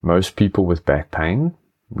Most people with back pain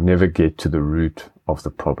never get to the root of the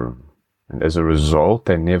problem. And as a result,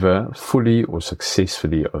 they never fully or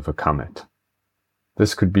successfully overcome it.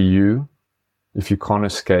 This could be you if you can't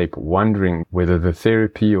escape wondering whether the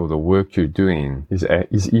therapy or the work you're doing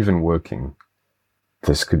is even working.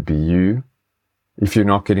 This could be you if you're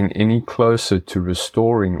not getting any closer to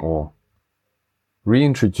restoring or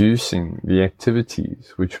reintroducing the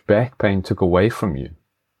activities which back pain took away from you.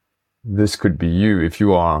 This could be you if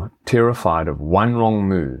you are terrified of one wrong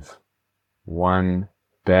move, one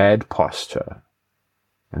bad posture,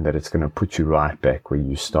 and that it's going to put you right back where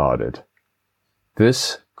you started.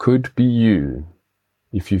 This could be you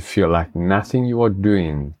if you feel like nothing you are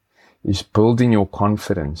doing is building your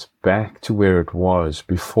confidence back to where it was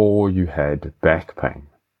before you had back pain.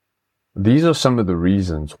 These are some of the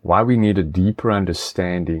reasons why we need a deeper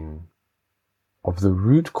understanding of the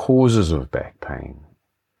root causes of back pain,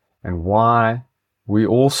 and why we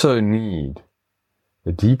also need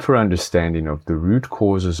a deeper understanding of the root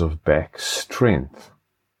causes of back strength.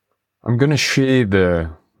 I'm going to share the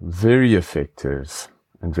very effective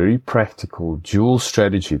and very practical dual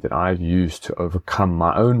strategy that I've used to overcome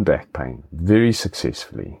my own back pain very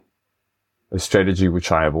successfully. A strategy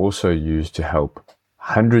which I have also used to help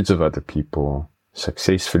hundreds of other people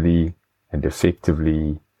successfully and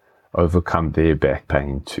effectively overcome their back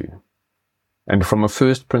pain too. And from a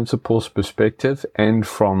first principles perspective and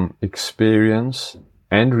from experience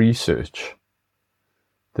and research,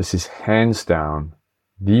 this is hands down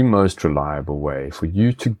the most reliable way for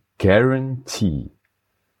you to guarantee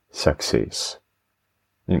success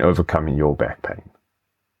in overcoming your back pain.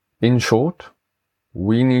 In short,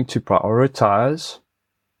 we need to prioritize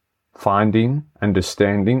finding,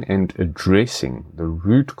 understanding, and addressing the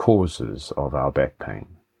root causes of our back pain,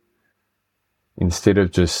 instead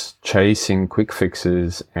of just chasing quick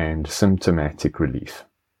fixes and symptomatic relief.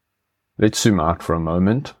 Let's zoom out for a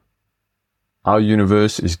moment. Our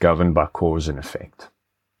universe is governed by cause and effect.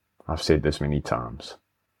 I've said this many times.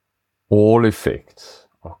 All effects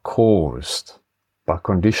are caused by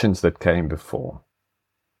conditions that came before,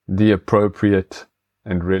 the appropriate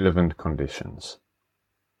and relevant conditions.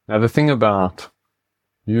 Now, the thing about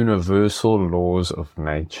universal laws of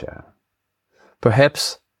nature,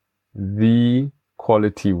 perhaps the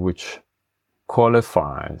quality which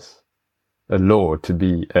qualifies a law to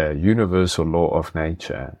be a universal law of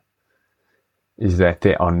nature, is that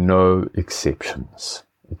there are no exceptions.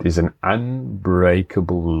 It is an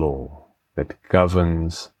unbreakable law that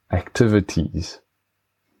governs activities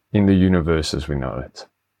in the universe as we know it.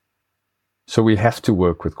 So we have to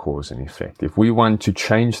work with cause and effect. If we want to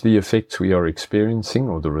change the effects we are experiencing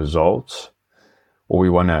or the results, or we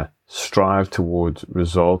want to strive towards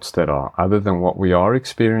results that are other than what we are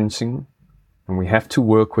experiencing, and we have to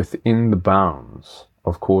work within the bounds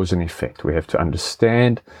of cause and effect. We have to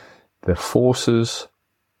understand the forces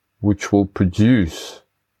which will produce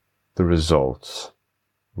the results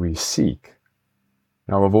we seek.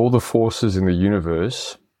 Now, of all the forces in the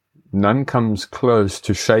universe, none comes close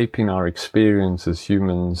to shaping our experience as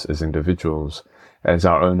humans, as individuals, as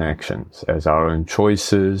our own actions, as our own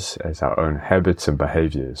choices, as our own habits and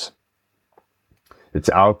behaviors. It's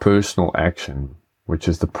our personal action which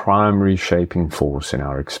is the primary shaping force in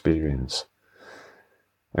our experience.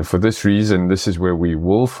 And for this reason, this is where we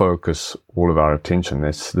will focus all of our attention.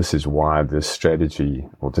 This is why this strategy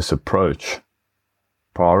or this approach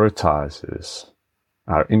prioritizes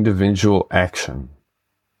our individual action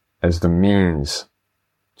as the means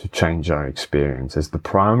to change our experience, as the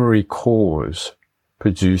primary cause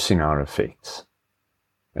producing our effects.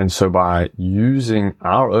 And so by using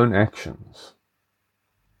our own actions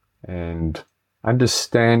and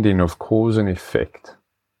understanding of cause and effect,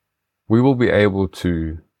 we will be able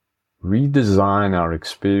to redesign our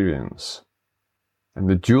experience. And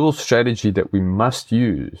the dual strategy that we must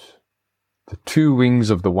use, the two wings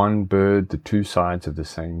of the one bird, the two sides of the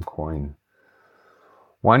same coin.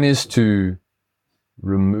 One is to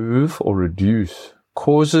remove or reduce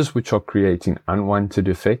causes which are creating unwanted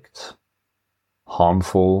effects,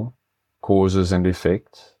 harmful causes and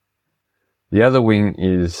effects. The other wing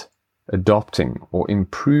is adopting or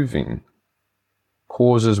improving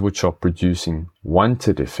causes which are producing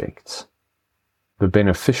wanted effects, the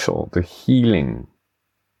beneficial, the healing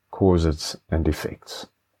causes and effects.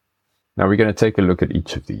 Now we're going to take a look at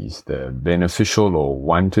each of these, the beneficial or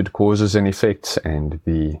wanted causes and effects and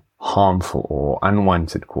the harmful or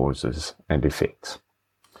unwanted causes and effects.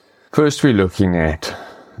 First, we're looking at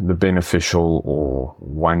the beneficial or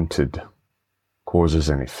wanted causes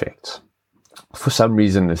and effects. For some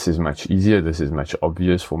reason, this is much easier. This is much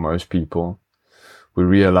obvious for most people. we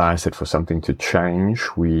realize that for something to change,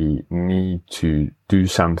 we need to do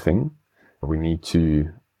something. We need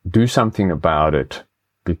to do something about it,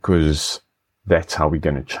 because that's how we're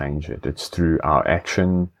going to change it. It's through our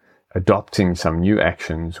action, adopting some new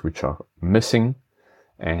actions which are missing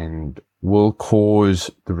and will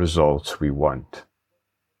cause the results we want.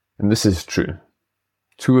 And this is true.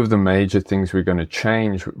 Two of the major things we're going to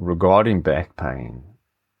change regarding back pain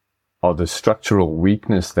are the structural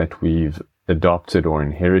weakness that we've adopted or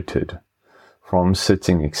inherited from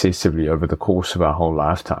sitting excessively over the course of our whole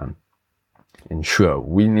lifetime. And sure,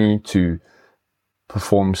 we need to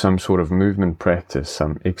perform some sort of movement practice,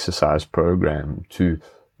 some exercise program to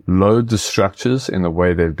load the structures in the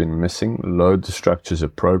way they've been missing, load the structures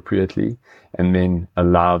appropriately, and then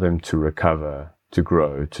allow them to recover, to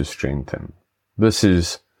grow, to strengthen. This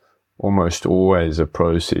is almost always a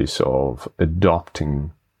process of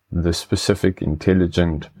adopting the specific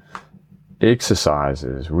intelligent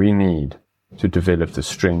exercises we need to develop the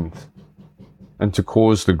strength and to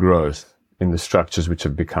cause the growth in the structures which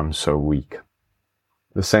have become so weak.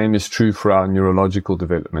 The same is true for our neurological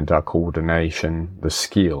development, our coordination, the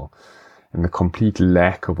skill, and the complete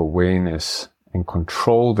lack of awareness and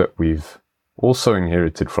control that we've also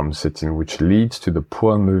inherited from sitting, which leads to the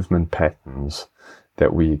poor movement patterns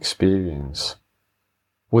that we experience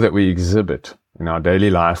or that we exhibit in our daily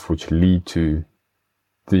life, which lead to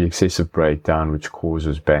the excessive breakdown which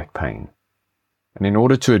causes back pain. And in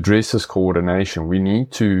order to address this coordination, we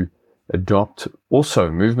need to adopt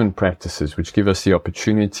also movement practices which give us the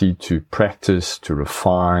opportunity to practice, to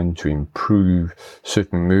refine, to improve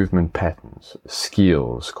certain movement patterns,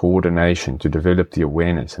 skills, coordination, to develop the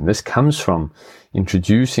awareness. And this comes from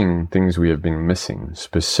introducing things we have been missing,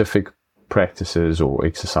 specific practices or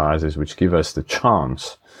exercises which give us the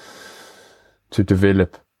chance to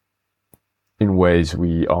develop in ways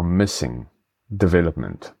we are missing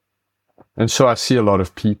development. And so I see a lot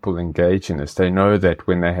of people engage in this. They know that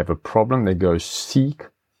when they have a problem, they go seek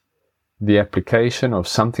the application of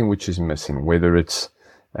something which is missing, whether it's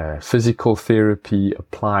physical therapy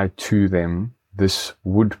applied to them. This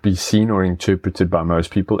would be seen or interpreted by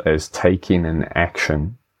most people as taking an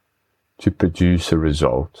action to produce a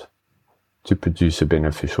result, to produce a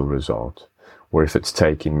beneficial result. Or if it's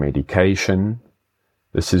taking medication,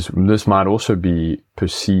 this might also be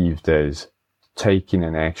perceived as taking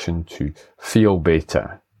an action to feel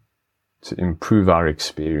better, to improve our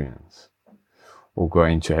experience. Or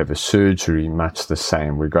going to have a surgery, much the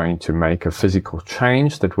same. We're going to make a physical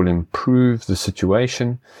change that will improve the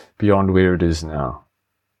situation beyond where it is now.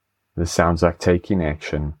 This sounds like taking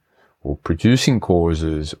action or producing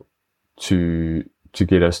causes to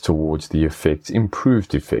get us towards the effects,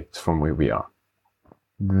 improved effects from where we are.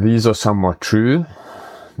 These are somewhat true,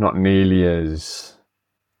 not nearly as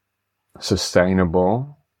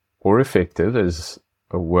sustainable or effective as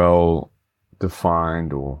a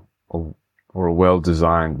well-defined or a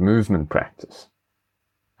well-designed movement practice.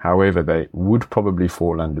 However, they would probably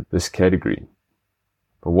fall under this category.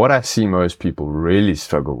 But what I see most people really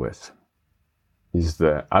struggle with is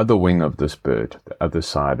the other wing of this bird, the other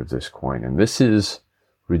side of this coin. And this is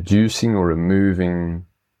reducing or removing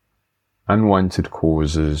unwanted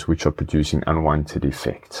causes which are producing unwanted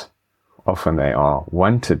effects. Often they are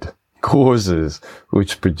wanted causes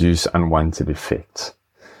which produce unwanted effects.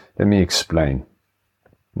 Let me explain.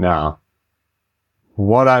 Now,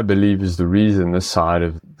 what I believe is the reason this side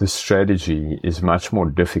of the strategy is much more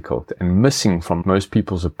difficult and missing from most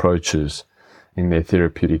people's approaches in their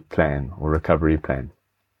therapeutic plan or recovery plan.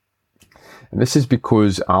 And this is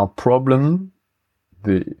because our problem,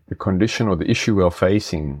 the condition or the issue we're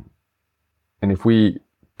facing, and if we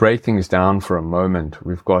break things down for a moment,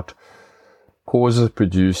 we've got causes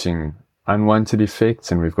producing unwanted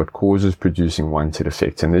effects and we've got causes producing wanted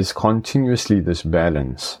effects. And there's continuously this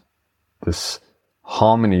balance, this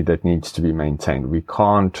harmony that needs to be maintained. We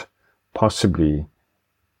can't possibly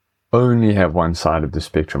only have one side of the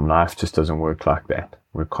spectrum. Life just doesn't work like that.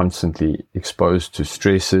 We're constantly exposed to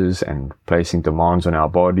stresses and placing demands on our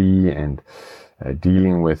body and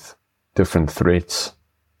dealing with different threats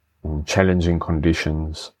and challenging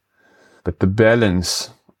conditions. But the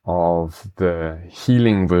balance of the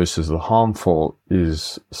healing versus the harmful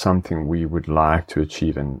is something we would like to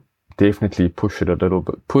achieve, and definitely push it a little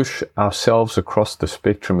bit, push ourselves across the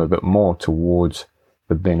spectrum a bit more towards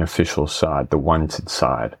the beneficial side, the wanted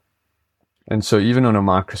side. And so even on a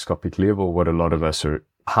microscopic level, what a lot of us are,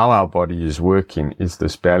 how our body is working is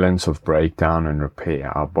this balance of breakdown and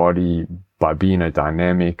repair. Our body, by being a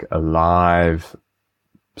dynamic, alive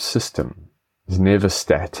system, is never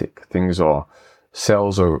static.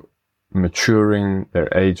 Cells are maturing,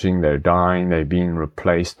 they're aging, they're dying, they're being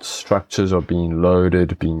replaced, structures are being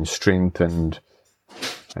loaded, being strengthened.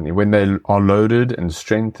 And when they are loaded and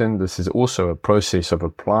strengthened, this is also a process of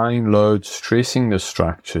applying load, stressing the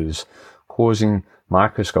structures, causing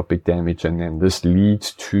microscopic damage, and then this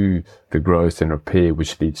leads to the growth and repair,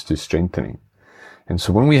 which leads to strengthening. And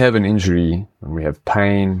so when we have an injury, when we have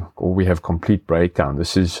pain, or we have complete breakdown,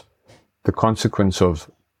 this is the consequence of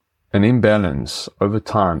an imbalance over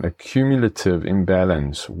time, a cumulative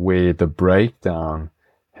imbalance where the breakdown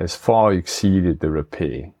has far exceeded the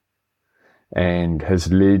repair and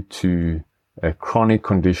has led to a chronic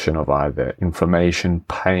condition of either inflammation,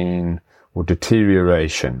 pain, or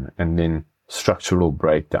deterioration, and then structural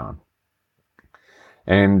breakdown.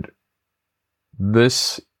 And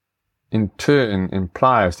this in turn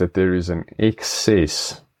implies that there is an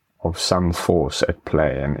excess of some force at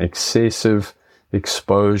play, an excessive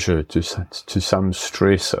exposure to some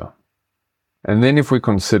stressor. And then if we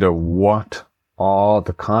consider what are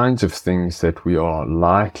the kinds of things that we are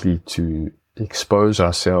likely to expose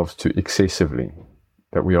ourselves to excessively,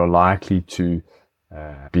 that we are likely to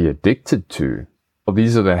be addicted to, well,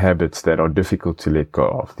 these are the habits that are difficult to let go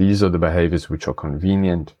of. These are the behaviors which are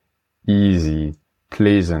convenient, easy,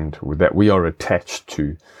 pleasant, that we are attached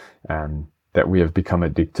to, that we have become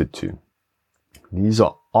addicted to. These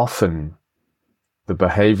are often the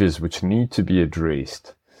behaviors which need to be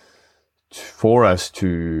addressed for us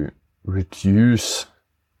to reduce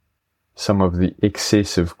some of the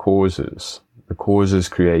excessive causes, the causes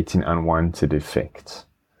creating unwanted effects.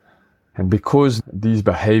 And because these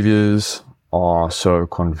behaviors are so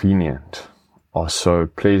convenient, are so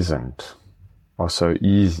pleasant, are so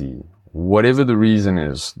easy, whatever the reason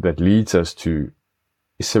is that leads us to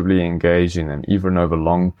excessively engage in them, even over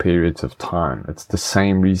long periods of time, it's the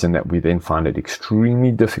same reason that we then find it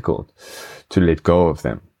extremely difficult to let go of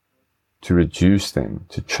them, to reduce them,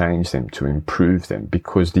 to change them, to improve them,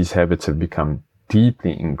 because these habits have become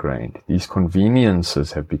deeply ingrained. These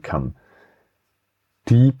conveniences have become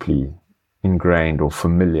deeply ingrained or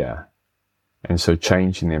familiar. And so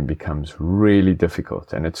changing them becomes really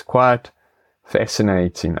difficult. And it's quite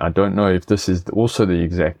fascinating. I don't know if this is also the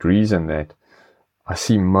exact reason that I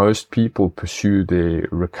see most people pursue their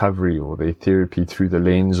recovery or their therapy through the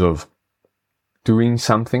lens of doing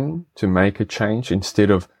something to make a change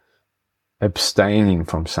instead of abstaining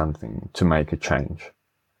from something to make a change.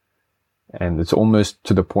 And it's almost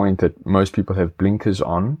to the point that most people have blinkers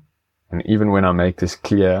on. And even when I make this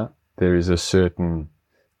clear, there is a certain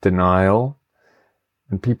denial.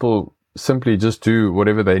 And people simply just do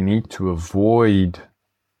whatever they need to avoid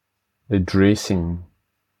addressing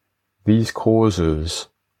these causes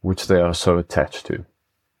which they are so attached to.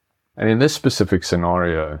 And in this specific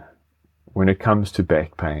scenario, when it comes to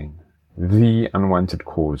back pain, the unwanted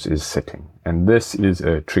cause is sitting. And this is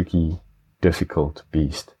a tricky, difficult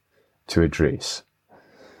beast to address.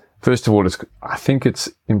 First of all, I think it's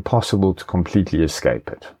impossible to completely escape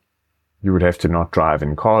it. You would have to not drive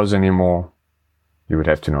in cars anymore. You would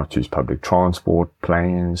have to not use public transport,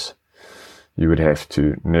 planes. You would have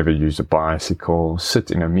to never use a bicycle,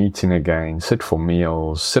 sit in a meeting again, sit for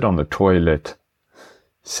meals, sit on the toilet.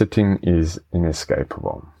 Sitting is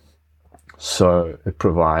inescapable. So it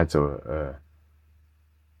provides a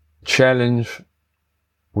challenge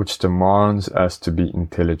which demands us to be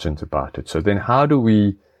intelligent about it. So then how do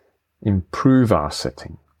we improve our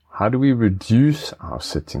sitting? How do we reduce our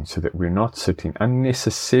sitting so that we're not sitting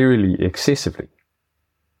unnecessarily, excessively?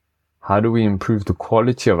 How do we improve the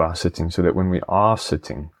quality of our sitting so that when we are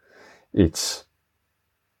sitting, it's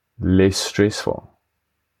less stressful?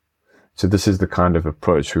 So this is the kind of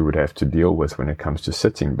approach we would have to deal with when it comes to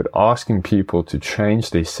sitting. But asking people to change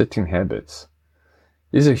their sitting habits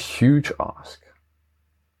is a huge ask.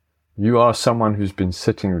 You are someone who's been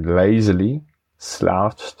sitting lazily,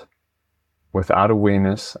 slouched, without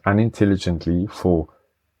awareness, unintelligently for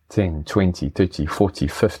 10, 20, 30, 40,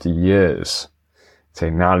 50 years. Say,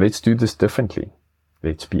 now let's do this differently.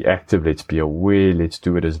 Let's be active, let's be aware, let's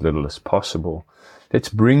do it as little as possible. Let's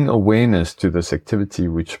bring awareness to this activity,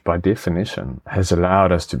 which by definition has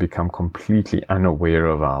allowed us to become completely unaware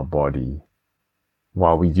of our body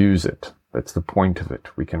while we use it. That's the point of it.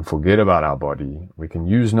 We can forget about our body. We can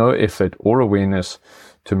use no effort or awareness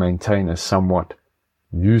to maintain a somewhat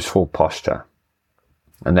useful posture.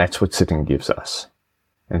 And that's what sitting gives us.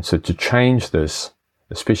 And so to change this,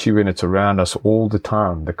 especially when it's around us all the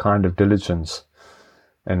time, the kind of diligence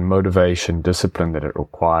and motivation, discipline that it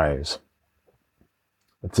requires,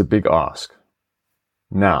 it's a big ask.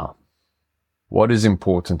 Now, what is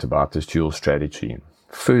important about this dual strategy?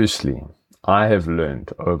 Firstly, I have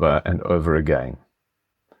learned over and over again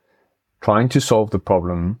Trying to solve the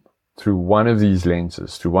problem through one of these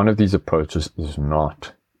lenses, through one of these approaches, is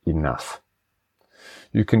not enough.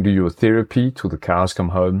 You can do your therapy till the cows come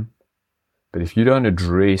home, but if you don't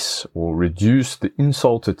address or reduce the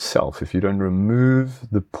insult itself, if you don't remove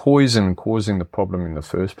the poison causing the problem in the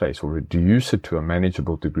first place or reduce it to a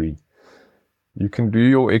manageable degree, you can do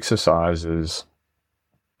your exercises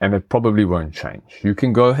and it probably won't change. You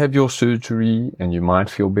can go have your surgery and you might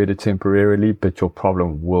feel better temporarily, but your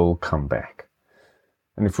problem will come back.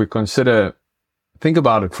 And if we think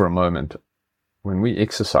about it for a moment, when we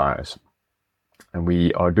exercise and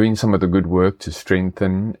we are doing some of the good work to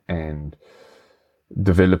strengthen and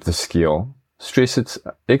develop the skill,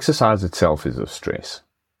 exercise itself is a stress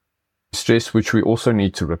which we also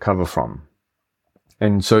need to recover from.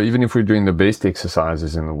 And so even if we're doing the best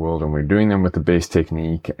exercises in the world and we're doing them with the best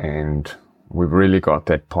technique and we've really got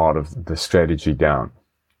that part of the strategy down,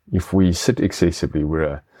 if we sit excessively, we're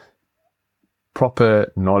a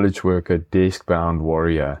proper knowledge worker, desk-bound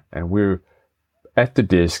warrior, and we're at the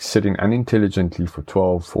desk sitting unintelligently for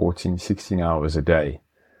 12, 14, 16 hours a day,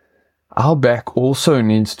 our back also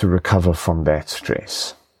needs to recover from that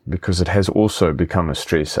stress because it has also become a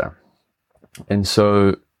stressor. And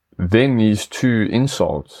so then these two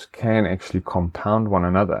insults can actually compound one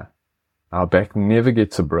another. Our back never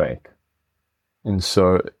gets a break. And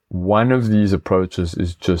so one of these approaches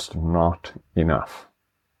is just not enough.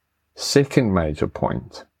 Second major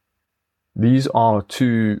point. These are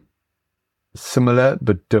two similar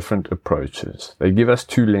but different approaches. They give us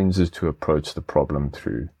two lenses to approach the problem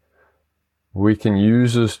through. We can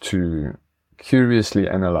use this to curiously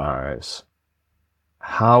analyze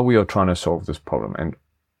how we are trying to solve this problem and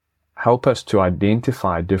help us to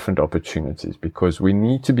identify different opportunities, because we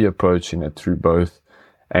need to be approaching it through both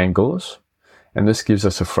angles, and this gives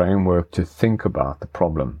us a framework to think about the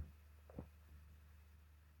problem.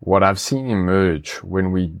 What I've seen emerge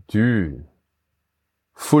when we do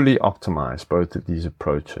fully optimize both of these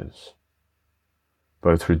approaches,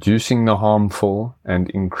 both reducing the harmful and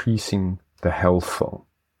increasing the healthful,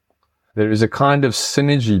 there is a kind of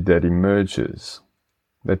synergy that emerges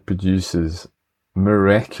that produces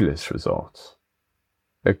miraculous results.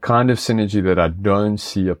 A kind of synergy that I don't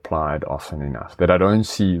see applied often enough, that I don't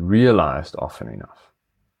see realized often enough.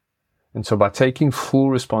 And so by taking full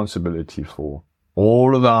responsibility for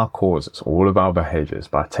all of our causes, all of our behaviors,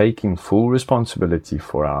 by taking full responsibility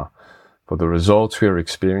for the results we are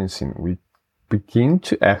experiencing, we begin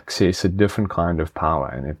to access a different kind of power.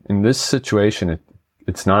 And in this situation,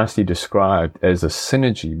 it's nicely described as a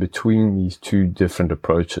synergy between these two different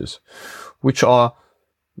approaches, which are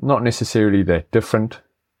not necessarily that different,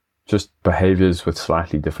 just behaviors with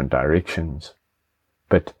slightly different directions.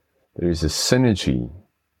 But there is a synergy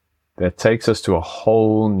that takes us to a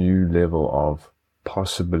whole new level of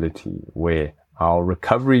possibility where our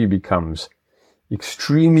recovery becomes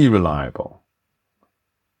extremely reliable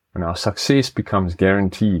and our success becomes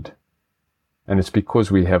guaranteed. And it's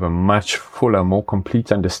because we have a much fuller, more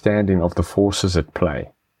complete understanding of the forces at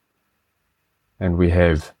play. And we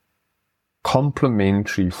have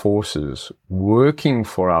complementary forces working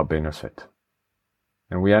for our benefit.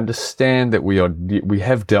 And we understand that we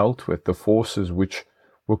have dealt with the forces which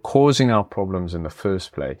were causing our problems in the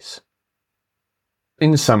first place.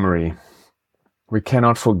 In summary, we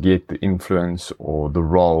cannot forget the influence or the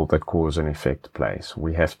role that cause and effect plays.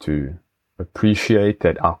 We have to appreciate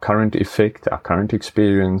that our current effect, our current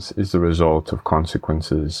experience is the result of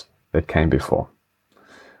consequences that came before.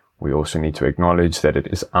 We also need to acknowledge that it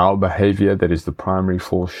is our behavior that is the primary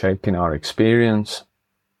force shaping our experience,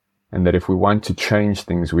 and that if we want to change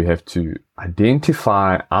things, we have to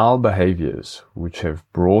identify our behaviors which have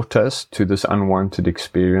brought us to this unwanted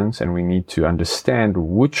experience, and we need to understand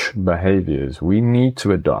which behaviors we need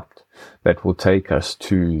to adopt that will take us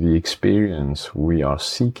to the experience we are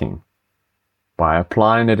seeking. By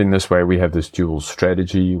applying it in this way, we have this dual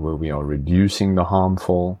strategy where we are reducing the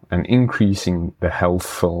harmful and increasing the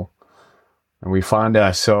healthful. And we find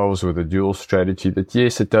ourselves with a dual strategy that,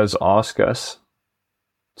 yes, it does ask us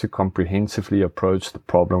to comprehensively approach the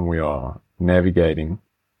problem we are navigating,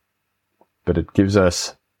 but it gives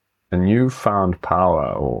us a newfound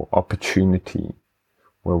power or opportunity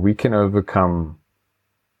where we can overcome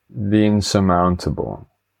the insurmountable,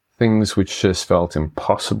 things which just felt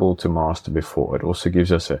impossible to master before. It also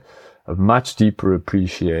gives us a much deeper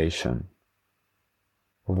appreciation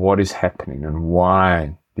of what is happening and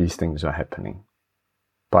why these things are happening.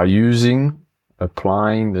 By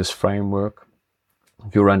applying this framework,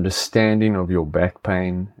 your understanding of your back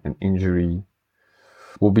pain and injury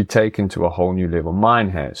will be taken to a whole new level. Mine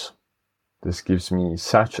has. This gives me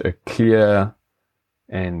such a clear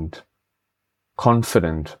and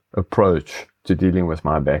confident approach to dealing with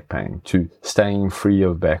my back pain, to staying free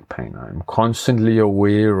of back pain. I'm constantly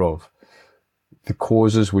aware of the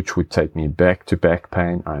causes which would take me back to back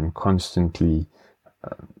pain. I'm constantly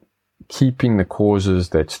keeping the causes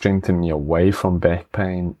that strengthen me away from back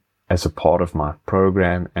pain as a part of my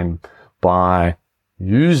program. And by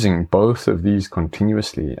using both of these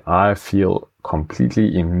continuously, I feel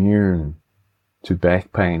completely immune to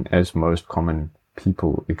back pain as most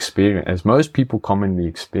people commonly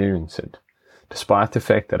experience it, despite the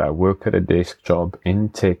fact that I work at a desk job in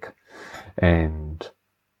tech and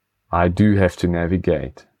I do have to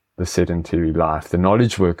navigate the sedentary life, the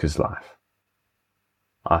knowledge worker's life.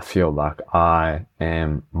 I feel like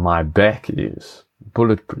my back is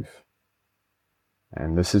bulletproof.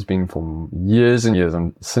 And this has been for years and years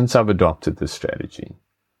since I've adopted this strategy.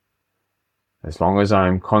 As long as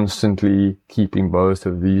I'm constantly keeping both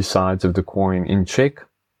of these sides of the coin in check,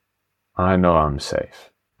 I know I'm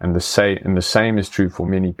safe. And the same is true for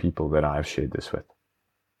many people that I've shared this with.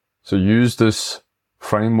 So use this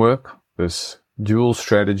framework, this dual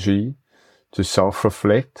strategy, to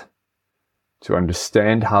self-reflect, to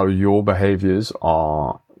understand how your behaviors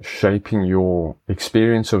are shaping your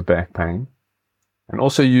experience of back pain, and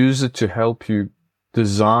also use it to help you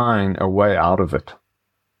design a way out of it.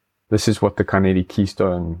 This is what the Carnegie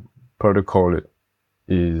Keystone Protocol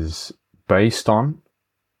is based on.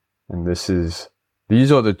 And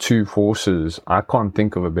these are the two forces. I can't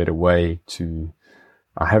think of a better way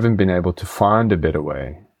I haven't been able to find a better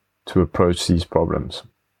way to approach these problems.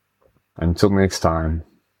 Until next time,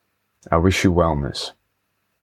 I wish you wellness.